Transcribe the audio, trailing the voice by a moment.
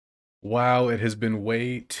Wow, it has been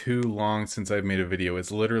way too long since I've made a video. It's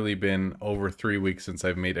literally been over 3 weeks since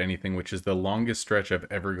I've made anything, which is the longest stretch I've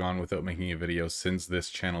ever gone without making a video since this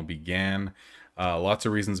channel began. Lots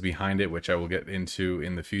of reasons behind it, which I will get into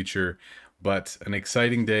in the future. But an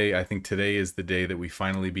exciting day. I think today is the day that we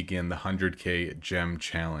finally begin the 100K gem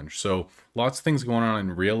challenge. So lots of things going on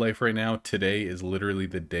in real life right now. Today is literally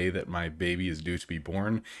the day that my baby is due to be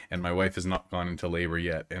born, and my wife has not gone into labor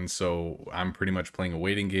yet. And so I'm pretty much playing a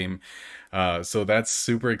waiting game. So that's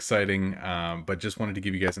super exciting, but just wanted to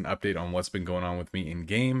give you guys an update on what's been going on with me in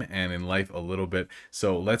game and in life a little bit.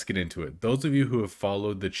 So let's get into it. Those of you who have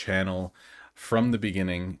followed the channel from the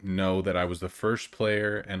beginning know that I was the first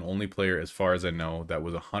player and only player, as far as I know, that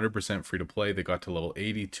was 100% free to play. They got to level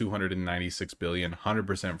 80, 296 billion,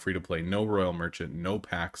 100% free to play, no royal merchant, no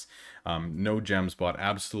packs, no gems bought,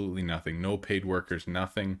 absolutely nothing, no paid workers,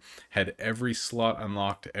 nothing. Had every slot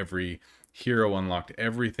unlocked, every hero unlocked,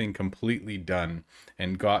 everything completely done,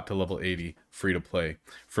 and got to level 80 free to play.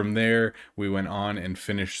 From there we went on and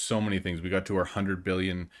finished so many things. We got to our 100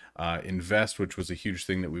 billion invest, which was a huge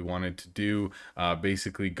thing that we wanted to do.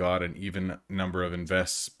 Basically got an even number of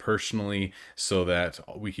invests personally so that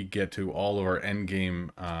we could get to all of our end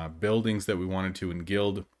game buildings that we wanted to in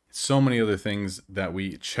guild. So many other things that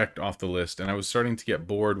we checked off the list, and I was starting to get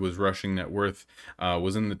bored. Was rushing net worth,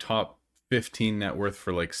 was in the top 15 net worth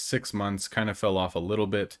for like 6 months, kind of fell off a little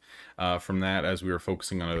bit from that as we were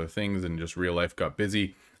focusing on other things and just real life got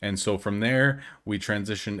busy. And so from there, we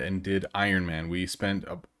transitioned and did Ironman. We spent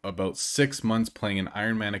about 6 months playing an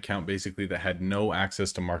Ironman account, basically, that had no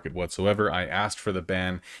access to market whatsoever. I asked for the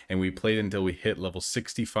ban, and we played until we hit level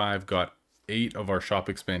 65, got 8 of our shop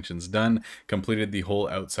expansions done, completed the whole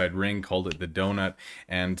outside ring, called it the donut,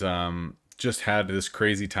 and just had this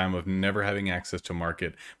crazy time of never having access to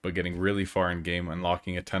market, but getting really far in game,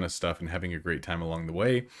 unlocking a ton of stuff, and having a great time along the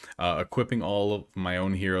way. Equipping all of my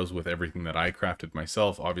own heroes with everything that I crafted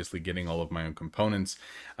myself, obviously getting all of my own components,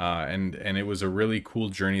 and it was a really cool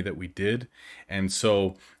journey that we did. And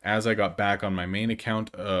so as I got back on my main account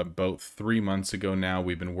about 3 months ago now,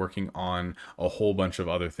 we've been working on a whole bunch of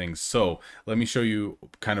other things. So let me show you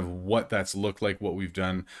kind of what that's looked like, what we've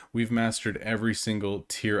done. We've mastered every single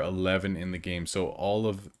tier 11 in the game. So all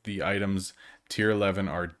of the items tier 11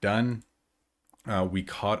 are done. We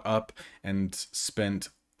caught up and spent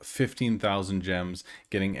 15,000 gems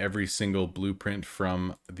getting every single blueprint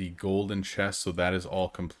from the golden chest. So that is all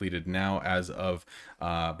completed now. As of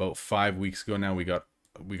about 5 weeks ago now, we got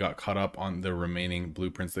caught up on the remaining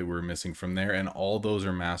blueprints that we were missing from there, and all those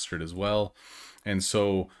are mastered as well. And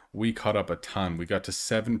so we caught up a ton. We got to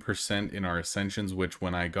 7% in our ascensions, which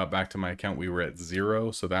when I got back to my account, we were at 0.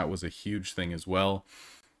 So that was a huge thing as well.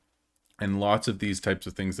 And lots of these types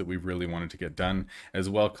of things that we really wanted to get done as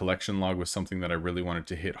well. Collection log was something that I really wanted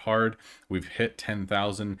to hit hard. We've hit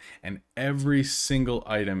 10,000, and every single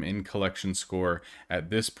item in collection score at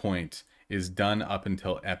this point is done up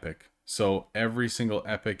until epic. So every single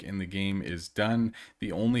epic in the game is done.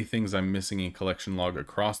 The only things I'm missing in collection log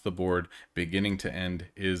across the board, beginning to end,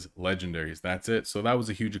 is legendaries. That's it. So that was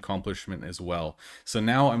a huge accomplishment as well. So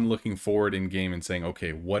now I'm looking forward in game and saying,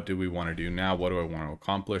 okay, what do we want to do now? What do I want to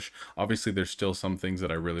accomplish? Obviously, there's still some things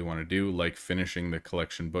that I really want to do, like finishing the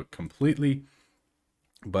collection book completely,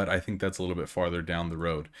 but I think that's a little bit farther down the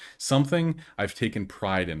road. Something I've taken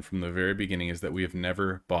pride in from the very beginning is that we have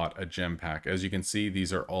never bought a gem pack. As you can see,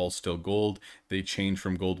 these are all still gold. They change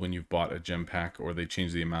from gold when you've bought a gem pack, or they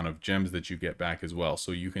change the amount of gems that you get back as well.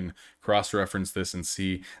 So you can cross-reference this and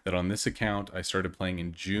see that on this account, I started playing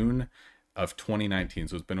in June of 2019,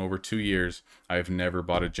 so it's been over 2 years. I've never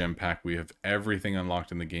bought a gem pack. We have everything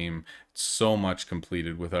unlocked in the game, so much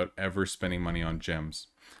completed without ever spending money on gems.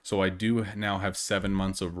 So I do now have 7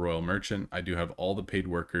 months of royal merchant. I do have all the paid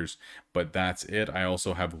workers, but that's it. I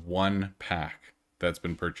also have one pack that's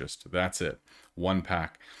been purchased. That's it, one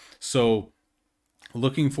pack. So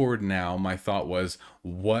looking forward now, my thought was,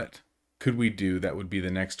 what could we do that would be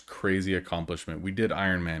the next crazy accomplishment? We did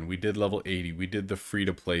Ironman, we did level 80, we did the free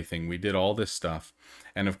to play thing, we did all this stuff.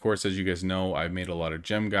 And of course, as you guys know, I've made a lot of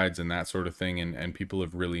gem guides and that sort of thing, and people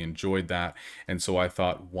have really enjoyed that. And so I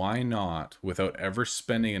thought, why not, without ever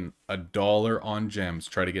spending a dollar on gems,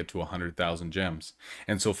 try to get to 100,000 gems?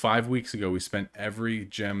 And so 5 weeks ago, we spent every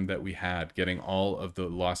gem that we had getting all of the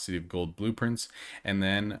Lost City of Gold blueprints, and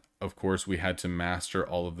then of course, we had to master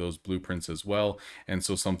all of those blueprints as well. And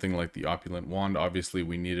so something like the opulent wand, obviously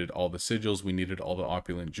we needed all the sigils, we needed all the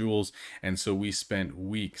opulent jewels. And so we spent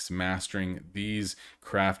weeks mastering these,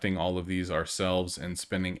 crafting all of these ourselves, and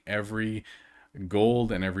spending every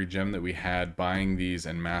gold and every gem that we had buying these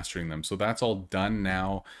and mastering them. So that's all done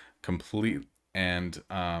now, complete and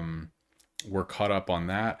we're caught up on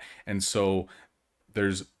that. And so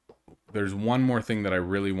there's one more thing that I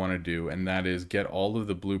really want to do, and that is get all of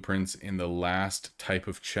the blueprints in the last type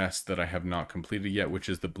of chest that I have not completed yet, which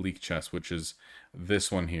is the bleak chest, which is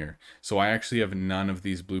this one here. So I actually have none of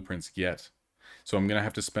these blueprints yet. So I'm going to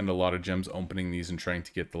have to spend a lot of gems opening these and trying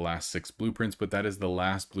to get the last 6 blueprints, but that is the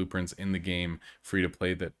last blueprints in the game free to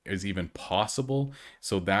play that is even possible.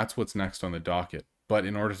 So that's what's next on the docket. But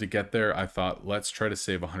in order to get there, I thought, let's try to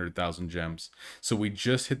save 100,000 gems. So we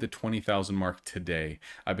just hit the 20,000 mark today.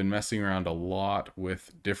 I've been messing around a lot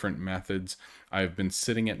with different methods. I've been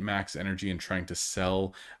sitting at max energy and trying to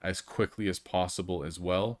sell as quickly as possible as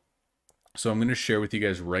well. So I'm going to share with you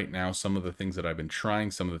guys right now some of the things that I've been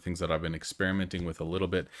trying, some of the things that I've been experimenting with a little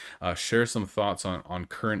bit, share some thoughts on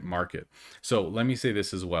current market. So let me say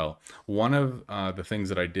this as well. One of the things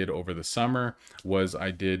that I did over the summer was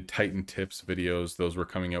I did Titan tips videos. Those were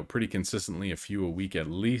coming out pretty consistently, a few a week at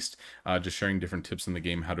least, just sharing different tips in the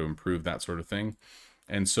game, how to improve, that sort of thing.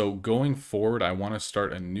 And so going forward, I want to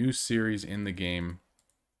start a new series in the game.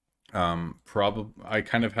 Probably I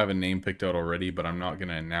kind of have a name picked out already, but I'm not going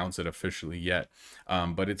to announce it officially yet.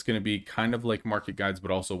 But it's going to be kind of like market guides, but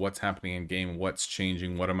also what's happening in game, what's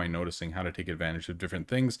changing, what am I noticing, how to take advantage of different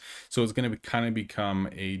things. So it's going to be kind of become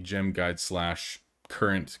a gem guide slash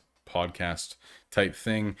current podcast type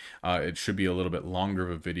thing. It should be a little bit longer of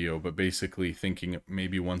a video, but basically thinking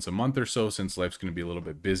maybe once a month or so, since life's going to be a little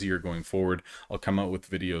bit busier going forward, I'll come out with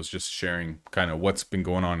videos just sharing kind of what's been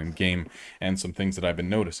going on in game and some things that I've been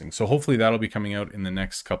noticing. So hopefully that'll be coming out in the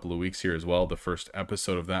next couple of weeks here as well, the first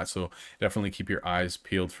episode of that. So definitely keep your eyes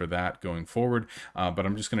peeled for that going forward. But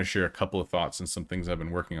I'm just going to share a couple of thoughts and some things I've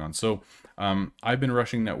been working on. So I've been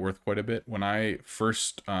rushing net worth quite a bit. When I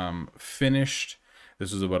first finished,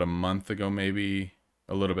 this was about a month ago, maybe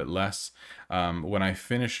a little bit less. When I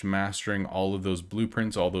finished mastering all of those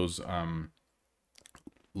blueprints, all those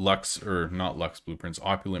Lux, or not Lux blueprints,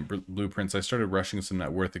 opulent blueprints, I started rushing some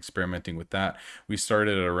net worth, experimenting with that. We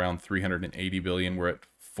started at around 380 billion. We're at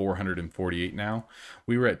 448 now.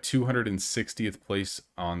 We were at 260th place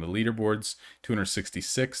on the leaderboards,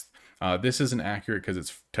 266th. This isn't accurate because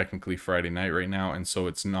it's technically Friday night right now, and so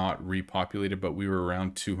it's not repopulated, but we were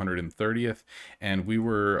around 230th, and we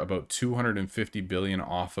were about 250 billion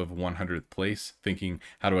off of 100th place, thinking,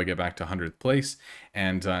 how do I get back to 100th place?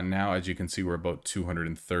 And now, as you can see, we're about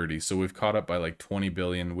 230. So we've caught up by like 20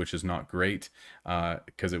 billion, which is not great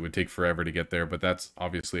because it would take forever to get there, but that's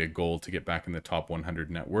obviously a goal to get back in the top 100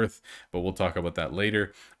 net worth, but we'll talk about that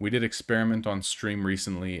later. We did experiment on stream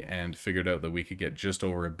recently and figured out that we could get just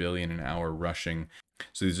over a billion an hour rushing.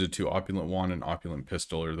 So these are two opulent wand and opulent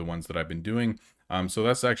pistol are the ones that I've been doing. So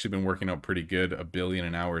that's actually been working out pretty good. A billion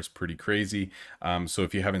an hour is pretty crazy. So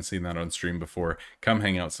if you haven't seen that on stream before, come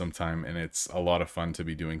hang out sometime, and it's a lot of fun to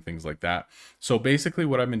be doing things like that. So basically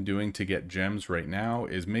what I've been doing to get gems right now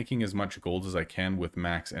is making as much gold as I can with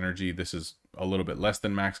max energy. This is a little bit less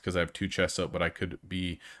than max because I have 2 chests out, but I could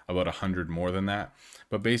be about 100 more than that.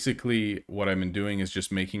 But basically what I've been doing is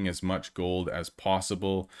just making as much gold as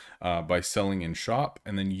possible by selling in shop,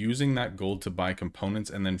 and then using that gold to buy components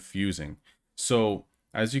and then fusing. So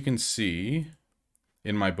as you can see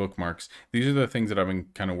in my bookmarks, these are the things that I've been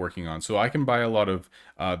kind of working on. So I can buy a lot of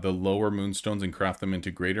the lower moonstones and craft them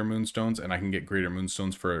into greater moonstones, and I can get greater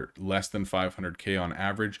moonstones for less than 500k on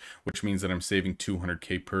average, which means that I'm saving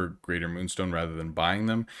 200k per greater moonstone rather than buying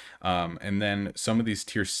them. And then some of these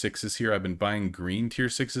tier 6s here, I've been buying green tier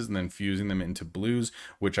 6s and then fusing them into blues,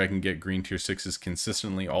 which I can get green tier 6s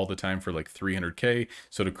consistently all the time for like 300k.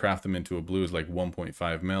 So to craft them into a blue is like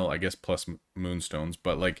 1.5 mil, I guess, plus moonstones,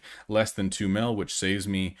 but like less than 2 mil, which saves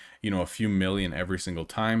me, you know, a few million every single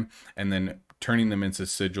time, and then turning them into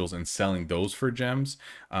sigils and selling those for gems.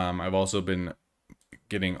 I've also been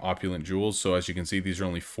getting opulent jewels. So as you can see, these are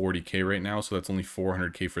only 40k right now, so that's only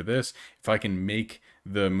 400k for this. If I can make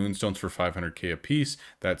the moonstones for 500k a piece,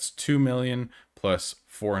 that's 2 million plus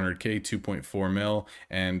 400k, 2.4 mil,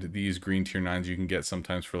 and these green tier 9s you can get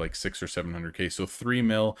sometimes for like 600 or 700k. So 3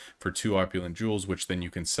 mil for 2 opulent jewels, which then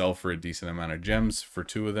you can sell for a decent amount of gems for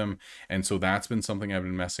 2 of them. And so that's been something I've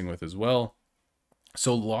been messing with as well.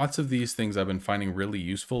 So lots of these things I've been finding really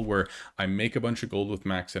useful, where I make a bunch of gold with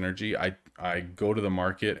max energy. I go to the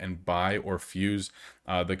market and buy or fuse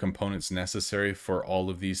the components necessary for all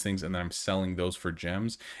of these things, and then I'm selling those for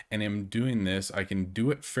gems. And in doing this, I can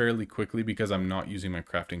do it fairly quickly because I'm not using my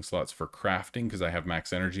crafting slots for crafting because I have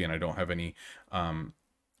max energy and I don't have any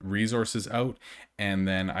resources out. And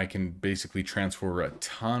then I can basically transfer a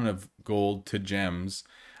ton of gold to gems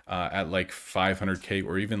at like 500k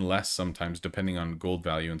or even less sometimes, depending on gold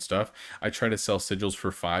value and stuff. I try to sell sigils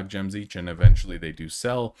for 5 gems each, and eventually they do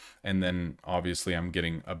sell. And then obviously I'm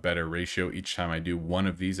getting a better ratio each time I do one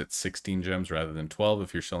of these at 16 gems rather than 12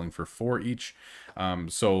 if you're selling for 4 each.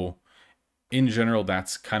 So in general,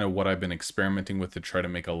 that's kind of what I've been experimenting with to try to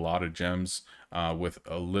make a lot of gems with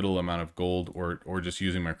a little amount of gold, or just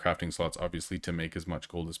using my crafting slots, obviously, to make as much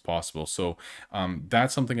gold as possible. So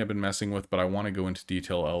that's something I've been messing with, but I want to go into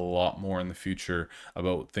detail a lot more in the future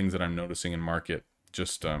about things that I'm noticing in market,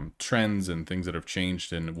 just trends and things that have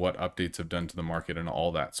changed and what updates have done to the market and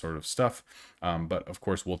all that sort of stuff. But of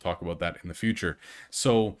course, we'll talk about that in the future.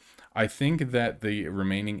 So I think that the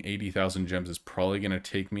remaining 80,000 gems is probably going to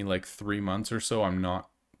take me like 3 months or so. I'm not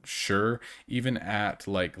sure. Even at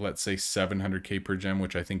like, let's say 700k per gem,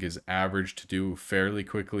 which I think is average to do fairly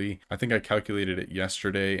quickly. I think I calculated it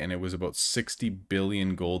yesterday and it was about 60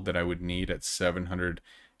 billion gold that I would need at 700k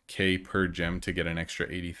per gem to get an extra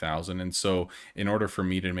 80,000. And so in order for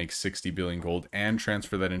me to make 60 billion gold and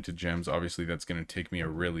transfer that into gems, obviously that's going to take me a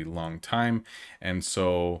really long time. And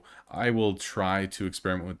so I will try to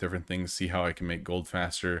experiment with different things, see how I can make gold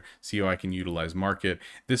faster, see how I can utilize market.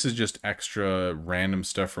 This is just extra random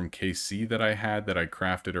stuff from KC that I had that I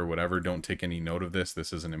crafted or whatever. Don't take any note of this.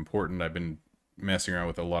 This isn't important. I've been messing around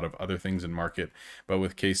with a lot of other things in market, but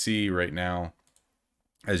with KC right now,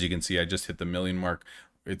 as you can see, I just hit the million mark.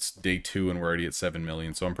 It's day 2 and we're already at 7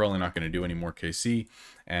 million. So I'm probably not going to do any more KC,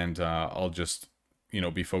 and I'll just,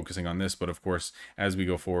 be focusing on this. But of course, as we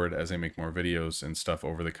go forward, as I make more videos and stuff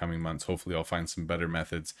over the coming months, hopefully I'll find some better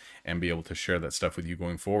methods and be able to share that stuff with you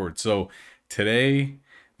going forward. So today,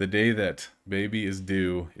 the day that baby is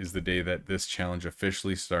due, is the day that this challenge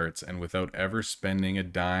officially starts. And without ever spending a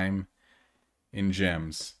dime in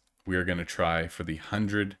gems, we are going to try for the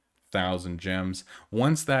 100,000 gems.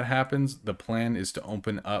 Once that happens, the plan is to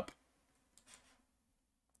open up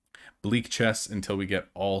bleak chests until we get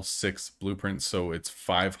all 6 blueprints. So it's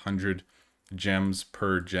 500 gems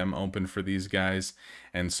per gem open for these guys,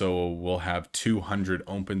 and so we'll have 200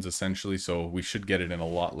 opens essentially. So we should get it in a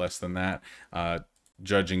lot less than that,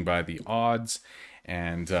 judging by the odds.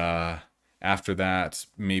 And after that,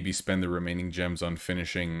 maybe spend the remaining gems on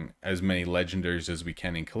finishing as many legendaries as we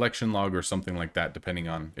can in collection log or something like that, depending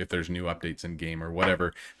on if there's new updates in game or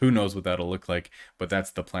whatever. Who knows what that'll look like, but that's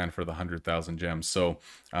the plan for the 100,000 gems. So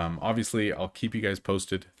obviously I'll keep you guys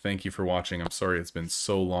posted. Thank you for watching. I'm sorry it's been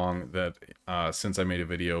so long that since I made a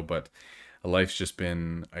video, but life's just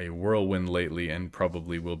been a whirlwind lately, and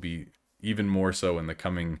probably will be even more so in the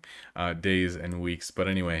coming days and weeks. But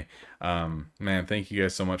anyway, man, thank you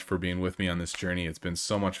guys so much for being with me on this journey. It's been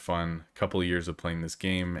so much fun. A couple of years of playing this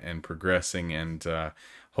game and progressing, and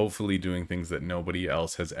hopefully doing things that nobody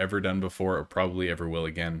else has ever done before or probably ever will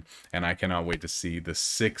again. And I cannot wait to see the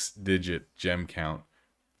 6-digit gem count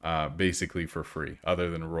basically for free,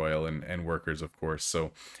 other than royal and workers, of course.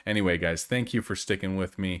 So anyway, guys, thank you for sticking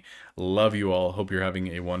with me. Love you all. Hope you're having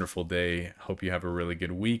a wonderful day. Hope you have a really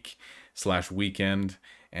good week/weekend,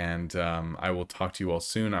 and I will talk to you all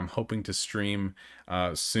soon. I'm hoping to stream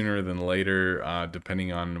sooner than later,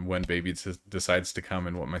 depending on when baby decides to come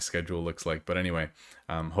and what my schedule looks like. But anyway,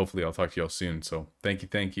 hopefully I'll talk to you all soon. So thank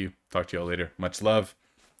you. Talk to you all later. Much love.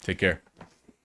 Take care.